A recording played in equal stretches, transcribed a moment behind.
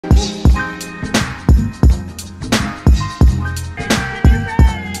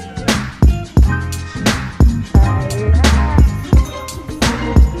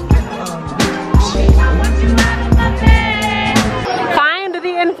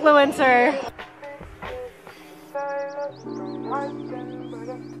influencer.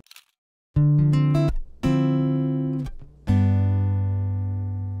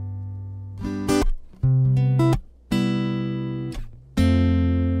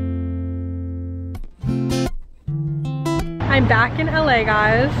 I'm back in LA,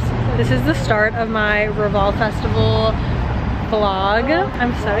 guys. This is the start of my Revolve Festival vlog.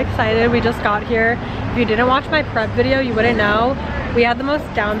 I'm so excited. We just got here. If you didn't watch my prep video, you wouldn't know. We had the most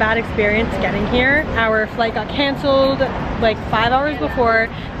down bad experience getting here. Our flight got canceled like 5 hours before,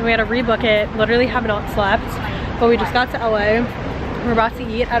 and we had to rebook it. Literally have not slept. But we just got to LA. We're about to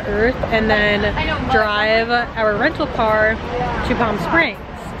eat at Earth and then drive our rental car to Palm Springs.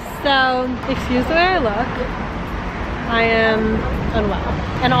 So, excuse the way I look. I am unwell.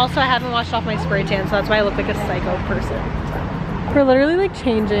 And also I haven't washed off my spray tan, so that's why I look like a psycho person. We're literally like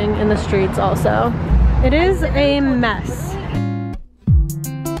changing in the streets also. It is a mess.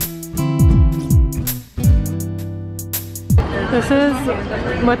 This is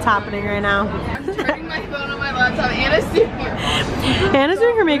what's happening right now. I'm charging my phone on my laptop. Anna's doing her makeup. Anna's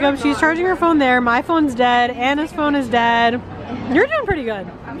doing her makeup. She's charging her phone there. My phone's dead. Anna's phone is dead. You're doing pretty good.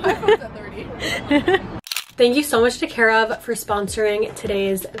 My phone's at 30. Thank you so much to Care of for sponsoring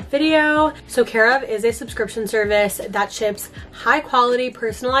today's video. So Care of is a subscription service that ships high quality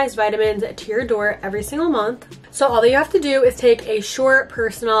personalized vitamins to your door every single month. So all that you have to do is take a short,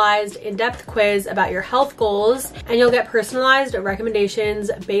 personalized, in-depth quiz about your health goals, and you'll get personalized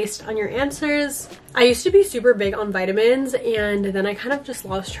recommendations based on your answers. I used to be super big on vitamins, and then I kind of just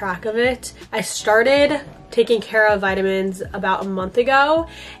lost track of it. I started taking Care of vitamins about a month ago,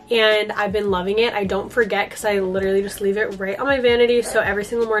 and I've been loving it. I don't forget because I literally just leave it right on my vanity. So every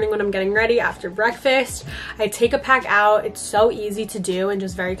single morning when I'm getting ready after breakfast, I take a pack out. It's so easy to do and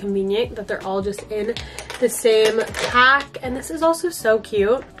just very convenient that they're all just in the same pack. And this is also so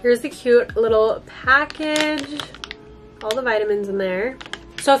cute. Here's the cute little package, all the vitamins in there.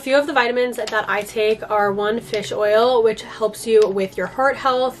 So a few of the vitamins that I take are one, fish oil, which helps you with your heart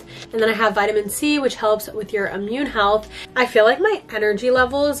health. And then I have vitamin C, which helps with your immune health. I feel like my energy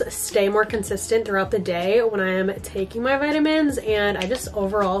levels stay more consistent throughout the day when I am taking my vitamins, and I just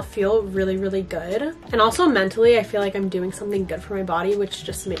overall feel really, really good. And also mentally, I feel like I'm doing something good for my body, which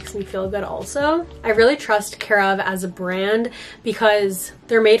just makes me feel good also. I really trust Care of as a brand because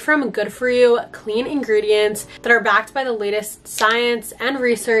they're made from good for you, clean ingredients that are backed by the latest science and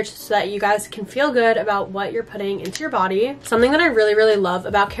research so that you guys can feel good about what you're putting into your body. Something that I really, really love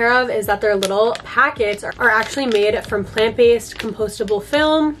about Care of is that their little packets are actually made from plant-based compostable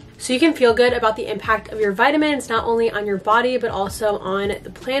film. So you can feel good about the impact of your vitamins, not only on your body, but also on the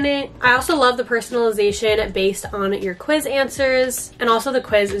planet. I also love the personalization based on your quiz answers. And also the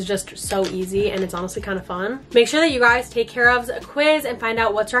quiz is just so easy and it's honestly kind of fun. Make sure that you guys take Care of's quiz and find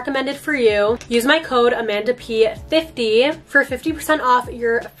out what's recommended for you. Use my code AmandaP50 for 50% off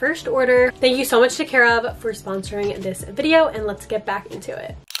your first order. Thank you so much to Care of for sponsoring this video, and let's get back into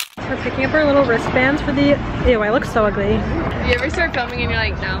it. We're picking up our little wristbands for the, ew, I look so ugly. You ever start filming and you're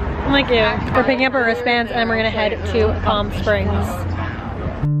like, no? I'm like, ew. We're picking up our wristbands and we're gonna head to Palm Springs.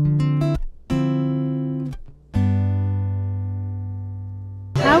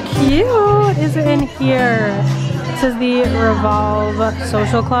 How cute is it in here? This is the Revolve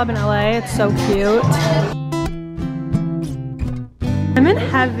Social Club in LA. It's so cute. I'm in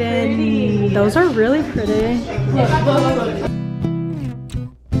heaven. Those are really pretty.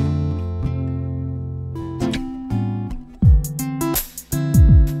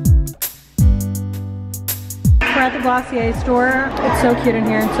 We're at the Glossier store. It's so cute in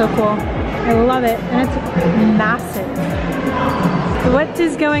here. It's so cool. I love it. And it's massive. What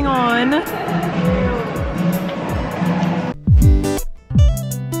is going on?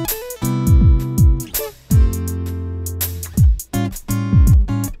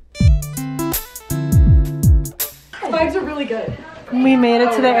 Vibes are really good. We made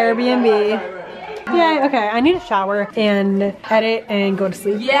it to the Airbnb. Yay, okay, I need a shower and edit and go to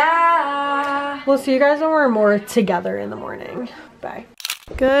sleep. Yeah. We'll see you guys when we're more together in the morning. Bye.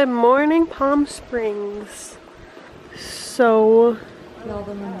 Good morning, Palm Springs. So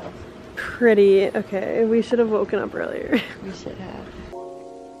pretty. Okay, we should have woken up earlier. We should have.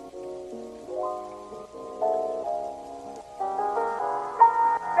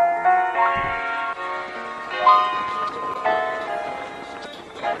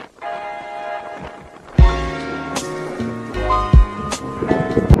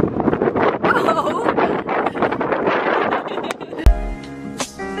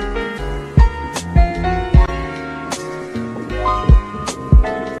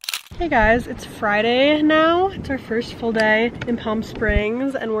 Hey guys, it's Friday now. It's our first full day in Palm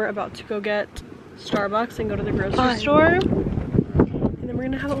Springs and we're about to go get Starbucks and go to the grocery store. And then we're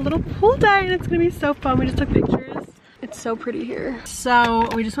gonna have a little pool day and it's gonna be so fun. We just took pictures. It's so pretty here. So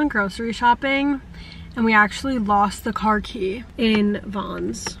we just went grocery shopping and we actually lost the car key in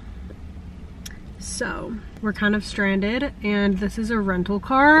Vaughn's. So we're kind of stranded and this is a rental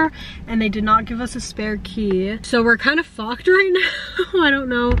car and they did not give us a spare key. So we're kind of fucked right now. I don't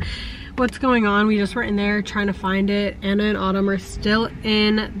know what's going on. We just were in there trying to find it. Anna and Autumn are still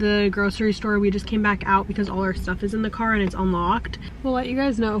in the grocery store. We just came back out because all our stuff is in the car and it's unlocked. We'll let you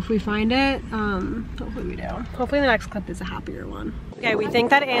guys know if we find it. Hopefully we do. Hopefully the next clip is a happier one. Okay, we think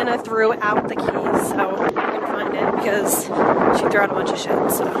that Anna threw out the keys, so we're gonna find it because she threw out a bunch of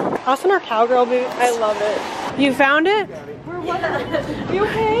shit, so. Us in our cowgirl boots, I love it. You found it? Are you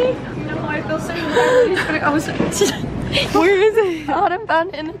okay? No, I feel so bad. I was. Where is it? Autumn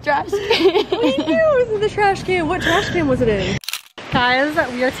found it in the trash can. It was in the trash can. What trash can was it in? Guys,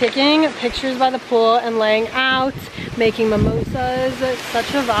 we are taking pictures by the pool and laying out, making mimosas. It's such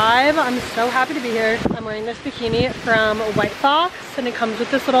a vibe. I'm so happy to be here. I'm wearing this bikini from White Fox and it comes with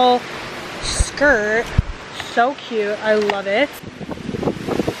this little skirt. So cute. I love it.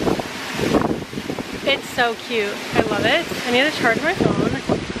 It's so cute. I love it. I need to charge my phone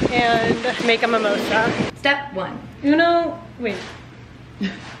and make a mimosa. Step one. Wait.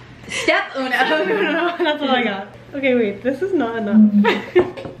 Step uno. That's all I got. Okay, wait, this is not enough.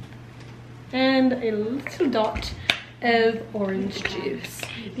 And a little dot of orange juice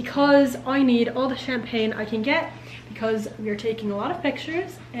because I need all the champagne I can get because we are taking a lot of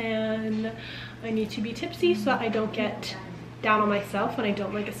pictures and I need to be tipsy so that I don't get down on myself when I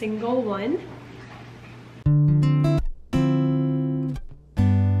don't like a single one.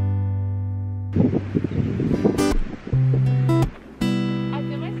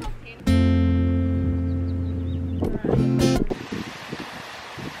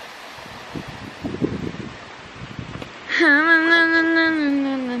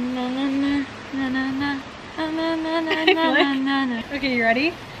 Okay, you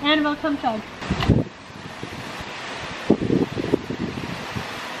ready? Annabelle, come chug.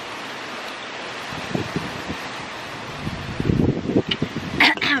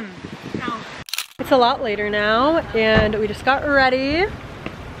 It's a lot later now and we just got ready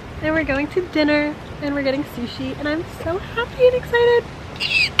and we're going to dinner and we're getting sushi and I'm so happy and excited.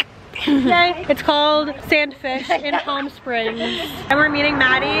 Yay. It's called Sandfish in Palm Springs. And we're meeting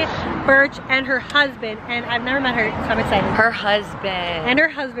Maddie, Birch, and her husband. And I've never met her, so I'm excited. Her husband. And her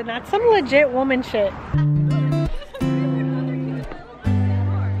husband. That's some legit woman shit.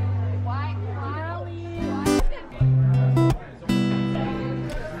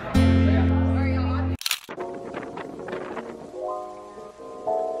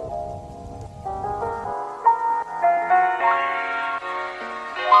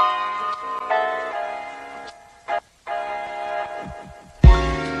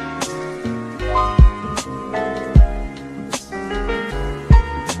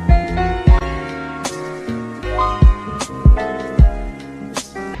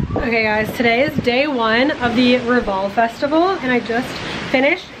 Okay guys, today is day one of the Revolve Festival and I just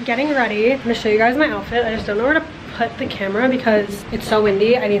finished getting ready. I'm gonna show you guys my outfit. I just don't know where to put the camera because it's so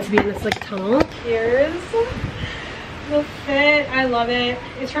windy. I need to be in this like tunnel. Here's the fit. I love it.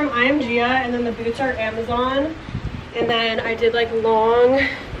 It's from IMGA and then the boots are Amazon. And then I did like long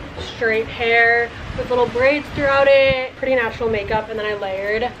straight hair with little braids throughout it. Pretty natural makeup and then I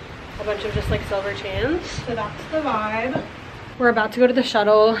layered a bunch of just like silver chains. So that's the vibe. We're about to go to the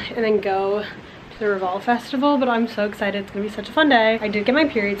shuttle and then go to the Revolve Festival, but I'm so excited. It's gonna be such a fun day. I did get my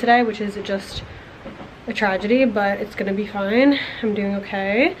period today, which is just a tragedy, but it's gonna be fine. I'm doing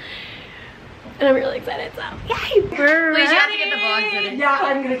okay. And I'm really excited, so yay! We're ready. Please, you have to get the vlog footage. Yeah,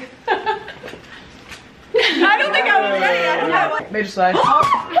 I'm gonna. I don't think I was ready. I don't know. Major slide.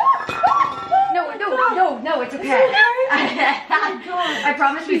 No, it's okay. I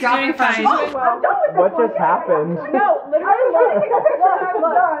promise we dropped your phone. What just happened? No, literally.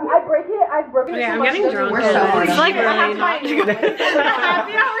 I've broken it. Yeah, I'm getting drunk. We're so It's like horny.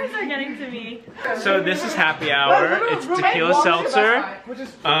 happy hours are getting to me. So this is happy hour. It's tequila seltzer.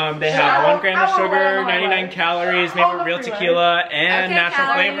 They have 1 gram of sugar, 99 calories, made with real tequila and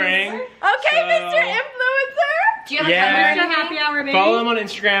natural flavoring. Okay, Mr. Influencer. Do you have a Happy hour, baby. Follow them on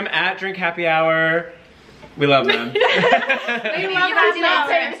Instagram at Drink Happy Hour. We love them. We love that.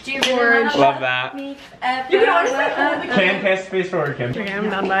 Love that. You can honestly Kim, pass space forward, Kim. Okay, I'm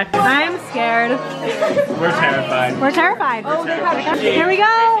done. Bye. I'm scared. We're terrified. We're terrified. Oh, here we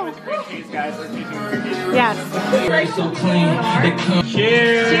go. Cheese, guys. We're using cream cheese. Yes.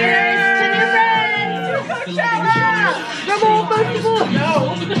 Cheers. Cheers. Revolve Festival!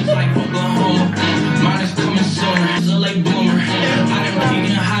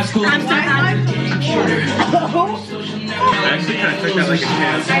 I'm so happy. I actually kind of took that like a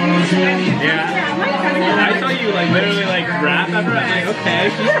chance. Yeah. I saw you like literally like rap after. I'm like, okay,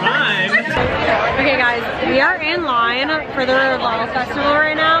 she's fine. Okay guys, we are in line for the Revolve Festival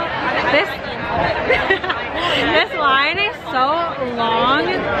right now. This line is so long.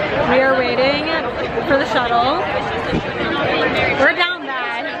 We are waiting for the shuttle. We're down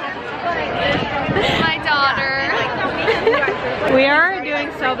bad. My daughter. We are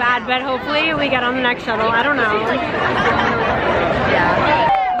doing so bad, but hopefully we get on the next shuttle. I don't know. Yeah.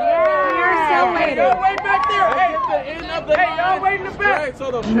 We are still waiting. Way back there. Hey, y'all wait in the back.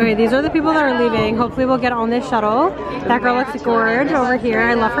 Okay, these are the people that are leaving. Hopefully we'll get on this shuttle. That girl looks gorge over here.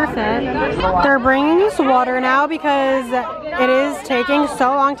 I love her fit. They're bringing us water now because it is taking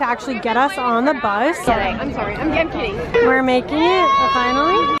so long to actually get us on the bus. I'm sorry. I'm kidding. We're making it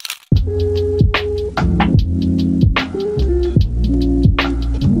finally.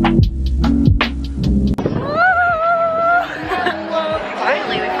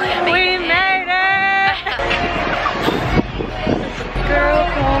 We made it! Girl,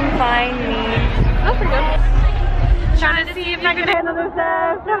 come find me. That's pretty good. Trying to see if I can handle this I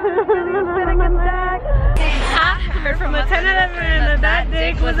heard from a 10 out of 10 that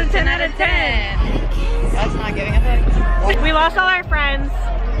dick was a 10 out of 10. That's not giving a fuck. We lost all our friends.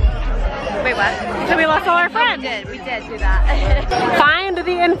 Wait, what? So we lost all our friends. We did do that. Find the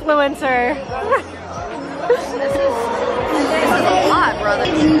influencer. This is a lot, brother.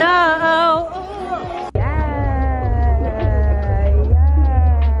 No.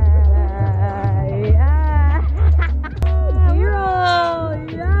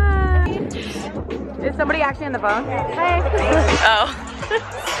 Is somebody actually on the phone? Hey. Oh.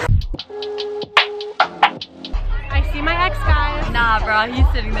 I see my ex, guys. Nah, bro, he's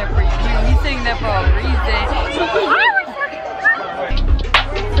sitting there for you. He's sitting there for a reason.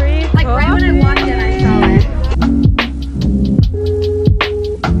 Like right when I walked in, I saw it.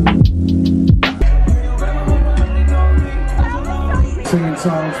 Singing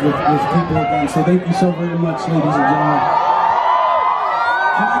songs with people again. So thank you so very much, ladies and gentlemen.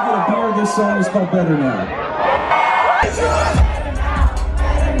 Can I get a beer? This song is called Better Now.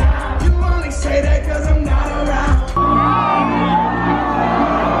 You only say that 'cause I'm not around.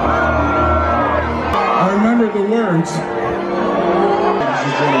 I remember the words.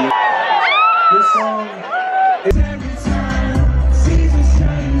 This song is every time seasons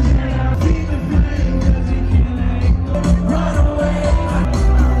change. Keep the flame 'cause you can't run away.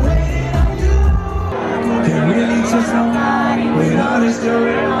 I waited on you. Can't really trust nobody with all this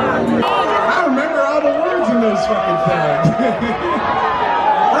story. I remember all the words in this fucking thing.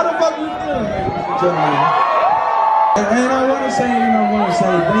 How the fuck you feeling, ladies and gentlemen? And I want to say,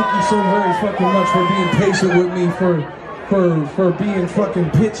 thank you so very fucking much for being patient with me, for being fucking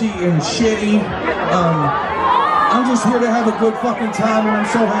pitchy and shitty. I'm just here to have a good fucking time, and I'm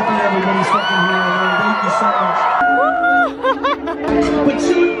so happy everybody's fucking here. Thank you so much. But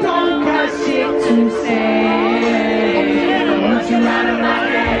you don't got shit to say. I want you out of my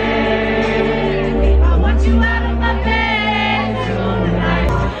head. I want you out of my bed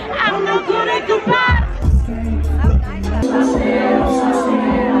tonight. I'm no good at goodbye.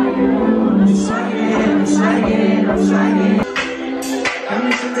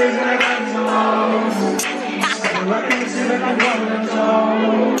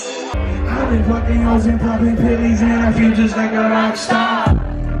 I've been fucking hoes and popping pillies, and I feel just like a rock star.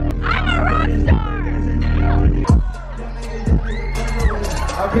 I'm a rock star.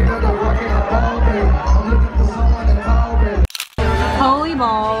 I pick up the rock and I'm all day. I'm looking for someone to call me. Holy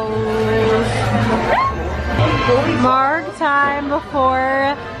balls. Marg time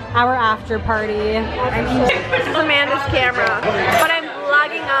before our after party. This is Amanda's camera, but I'm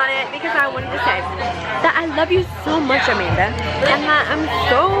vlogging on it because I wanted to say that I love you so much, Amanda, and that I'm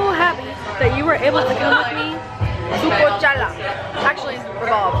so happy that you were able to come with me to Coachella. Actually,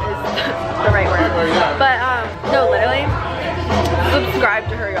 Revolve is the right word, but no, literally, subscribe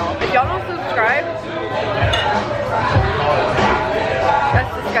to her, y'all. If y'all don't subscribe, that's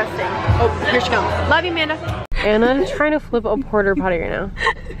disgusting. Oh, here she comes. Love you, Amanda. Anna's trying to flip a porter potty right now.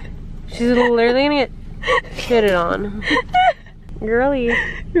 She's literally gonna get shitted on. Girly.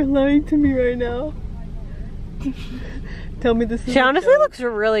 You're lying to me right now. Tell me this is She honestly looks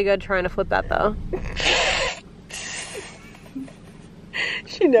really good trying to flip that though.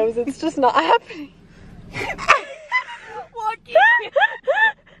 She knows it's just not happening. Walking.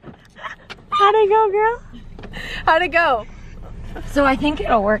 How'd it go, girl? How'd it go? So I think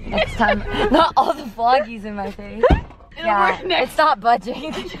it'll work next time. Not all the vloggies in my face. Yeah, it's not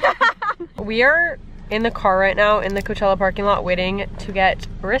budging. We are in the car right now in the Coachella parking lot waiting to get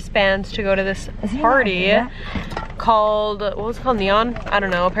wristbands to go to this party called, what was it called, Neon? I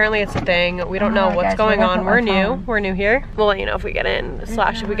don't know, apparently it's a thing. We don't know what's going on. We're new here. We'll let you know if we get in,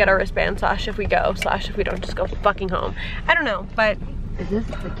 slash if we get our wristband, slash if we go, slash if we don't just go fucking home. I don't know, but is this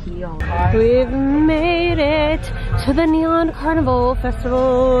the key on? We've made it to the Neon Carnival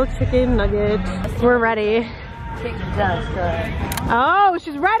Festival chicken nugget. We're ready. Oh,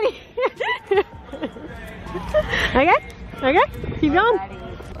 she's ready. Okay, keep going.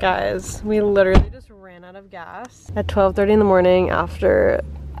 Guys, we literally just ran out of gas at 12:30 in the morning after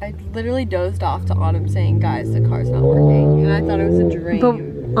I literally dozed off to Autumn saying, guys, the car's not working. And I thought it was a dream.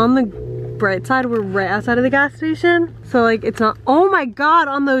 But on the bright side, we're right outside of the gas station. So like, it's not, oh my God,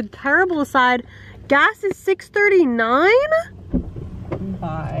 on the terrible side, gas is $6.39?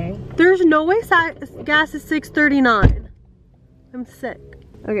 Bye. There's no way gas is $6.39. I'm sick.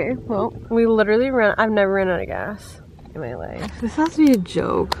 Okay, well, we literally I've never ran out of gas in my life. This has to be a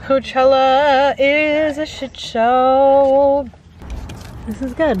joke. Coachella is a shit show. This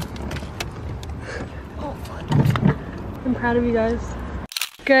is good. Oh, fun. I'm proud of you guys.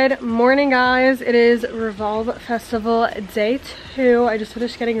 Good morning, guys. It is Revolve Festival Day 2. I just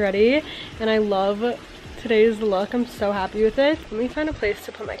finished getting ready and I love today's look. I'm so happy with it. Let me find a place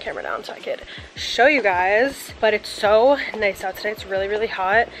to put my camera down so I could show you guys. But it's so nice out today. It's really, really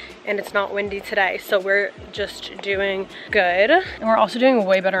hot and it's not windy today. So we're just doing good. And we're also doing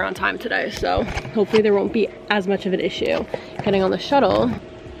way better on time today. So hopefully there won't be as much of an issue getting on the shuttle.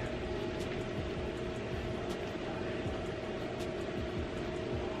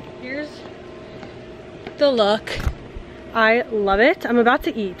 Here's the look. I love it. I'm about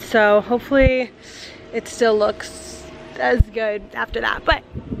to eat, so hopefully it still looks as good after that. But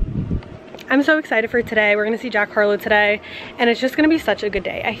I'm so excited for today. We're gonna see Jack Harlow today, and it's just gonna be such a good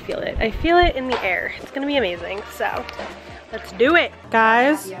day. I feel it. I feel it in the air. It's gonna be amazing. So let's do it.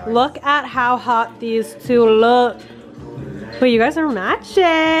 Guys, look at how hot these two look. Wait, you guys are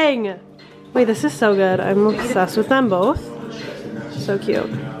matching. Wait, this is so good. I'm obsessed with them both. So cute.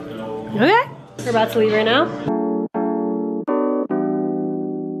 Okay, we're about to leave right now.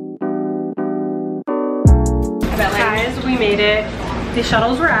 Guys, we made it. The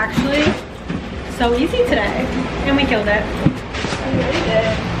shuttles were actually so easy today, and we killed it. We really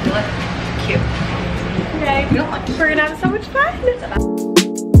did. You look cute. Okay, we're gonna have so much fun.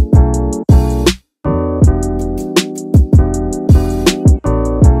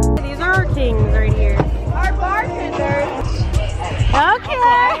 These are our kings right here. Our bartenders. Okay. I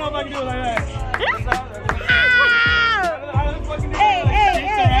don't know if I can do it like that.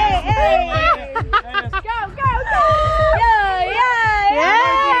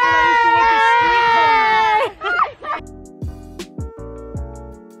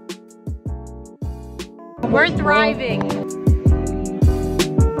 We're thriving. I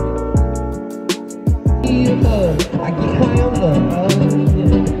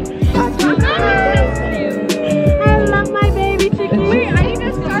love my baby chicken. Wait, I need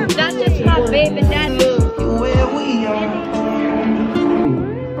to start. That's just not babe and dad. Where we are.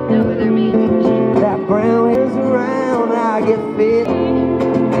 Know what I mean? That brown is around, I get fit.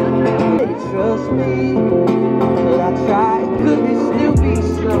 Trust me, but I try. Could it still be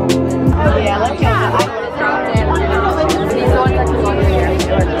something? Oh yeah, let's go.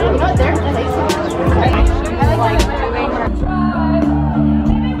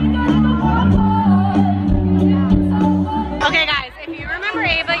 Okay guys, if you remember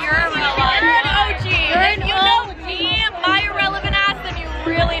Ava, you're a real one. You're an OG. If you know me, my irrelevant ass, then you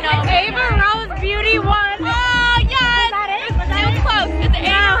really know me. Ava Rose Beauty 1. Oh yes! Is that it? It's too close. It's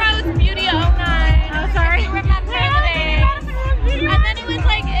Ava Rose Beauty 09. Oh sorry. You remember the name. And then it was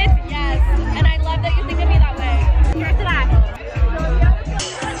like, it's yes. And I love that you think of me that way. Here's to that.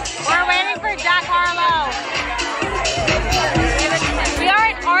 We're waiting for Jack Harlow. We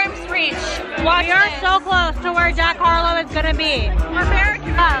are at arm's reach. We are so close to where Jack Harlow is gonna be. We're very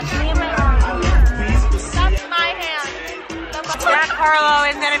close. That's my hand. Jack Harlow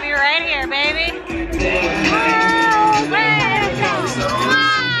is gonna be right here, baby.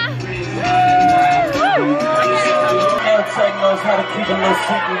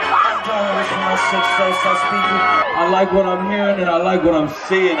 I like what I'm hearing and I like what I'm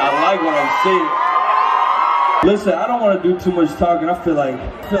seeing. Listen, I don't want to do too much talking. I feel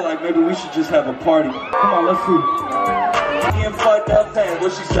like maybe we should just have a party. Come on, let's see. Getting fucked up, hey,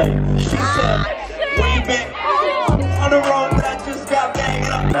 what she say? She said, where you been? On the road, but I just got banged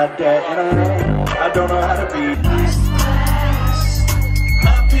up. Not that, and I don't know how to be.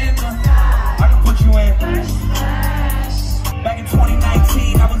 Back in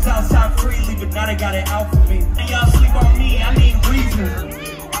 2019, I was outside freely, but now they got it out for me. And y'all sleep on me, I need reasons.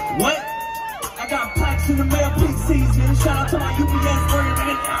 What? I got plaques in the mail peak season. Shout out to my UPS worker,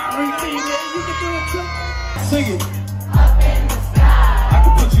 man. Everything, man. You can do it too. Sing it. Up in the sky. I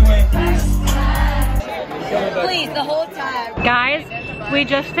can put you in. Please, the whole time. Guys, we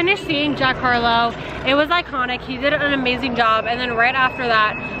just finished seeing Jack Harlow. It was iconic. He did an amazing job. And then right after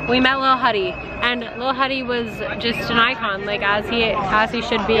that, we met Lil Huddy. And Lil Huddy was just an icon, like as he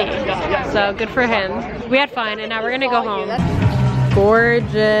should be. So good for him. We had fun, and now we're gonna go home.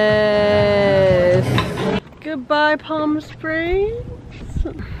 Gorgeous. Goodbye, Palm Springs.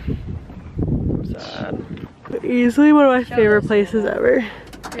 I'm sad. Easily one of my favorite places ever.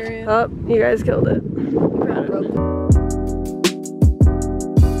 Oh, you guys killed it.